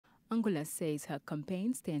Angula says her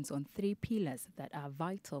campaign stands on three pillars that are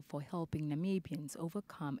vital for helping Namibians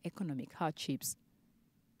overcome economic hardships.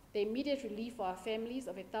 The immediate relief for our families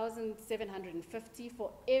of 1,750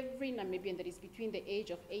 for every Namibian that is between the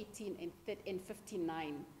age of 18 and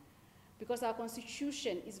 59. Because our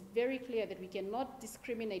constitution is very clear that we cannot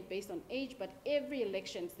discriminate based on age, but every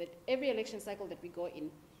election cycle that we go in,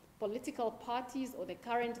 political parties or the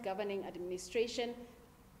current governing administration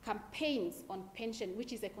campaigns on pension,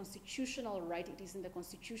 which is a constitutional right. It is in the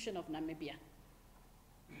Constitution of Namibia.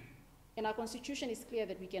 And our constitution is clear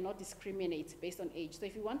that we cannot discriminate based on age. So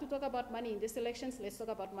if you want to talk about money in these elections, let's talk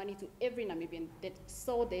about money to every Namibian that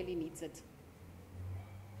so dearly needs it.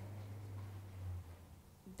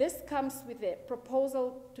 This comes with a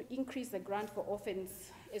proposal to increase the grant for orphans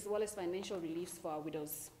as well as financial reliefs for our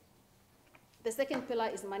widows. The second pillar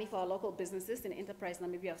is money for our local businesses in Enterprise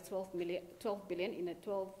Namibia of 12 billion in a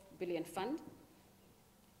 12 billion fund.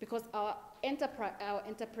 Because our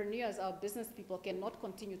entrepreneurs, our business people cannot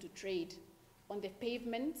continue to trade on the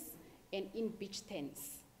pavements and in beach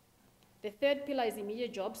tents. The third pillar is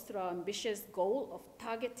immediate jobs through our ambitious goal of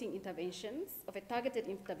targeted interventions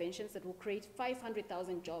that will create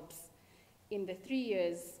 500,000 jobs in the 3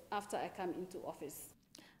 years after I come into office.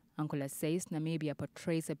 Angula says Namibia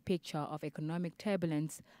portrays a picture of economic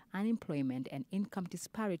turbulence, unemployment and income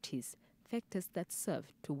disparities, factors that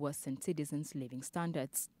serve to worsen citizens' living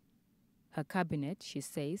standards. Her cabinet, she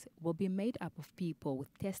says, will be made up of people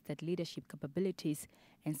with tested leadership capabilities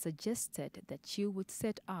and suggested that she would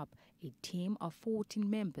set up a team of 14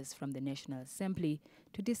 members from the National Assembly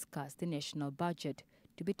to discuss the national budget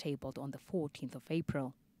to be tabled on the 14th of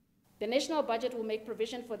April. The national budget will make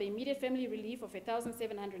provision for the immediate family relief of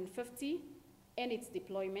 1,750 and its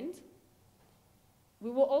deployment. We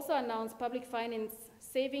will also announce public finance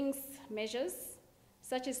savings measures,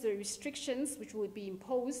 such as the restrictions which will be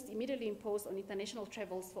immediately imposed on international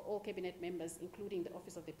travels for all cabinet members, including the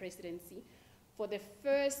Office of the Presidency. For the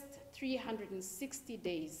first 360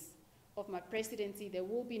 days of my presidency, there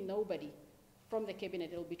will be nobody from the cabinet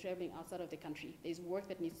that will be traveling outside of the country. There's work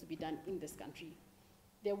that needs to be done in this country.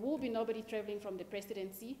 There will be nobody traveling from the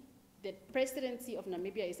presidency. The presidency of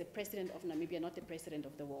Namibia is the president of Namibia, not the president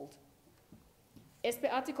of the world. As per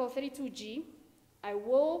Article 32G, I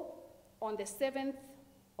will, on the 7th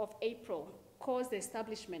of April, cause the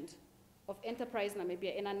establishment of Enterprise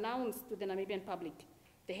Namibia and announce to the Namibian public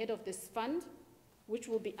the head of this fund, which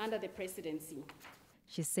will be under the presidency.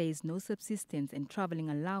 She says no subsistence and traveling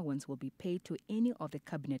allowance will be paid to any of the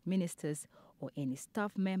cabinet ministers or any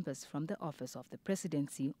staff members from the Office of the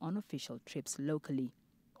Presidency on official trips locally.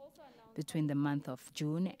 Between the month of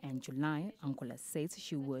June and July, Angula says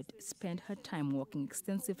she would spend her time working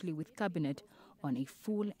extensively with Cabinet on a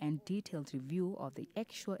full and detailed review of the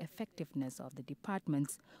actual effectiveness of the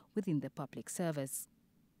departments within the public service.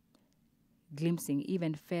 Glimpsing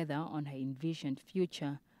even further on her envisioned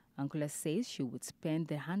future, Angula says she would spend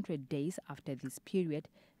the 100 days after this period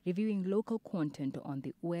reviewing local content on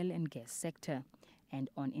the oil and gas sector and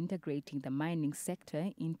on integrating the mining sector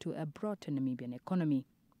into a broader Namibian economy.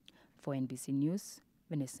 For NBC News,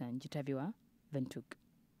 Vanessa Njitaviwa, Windhoek.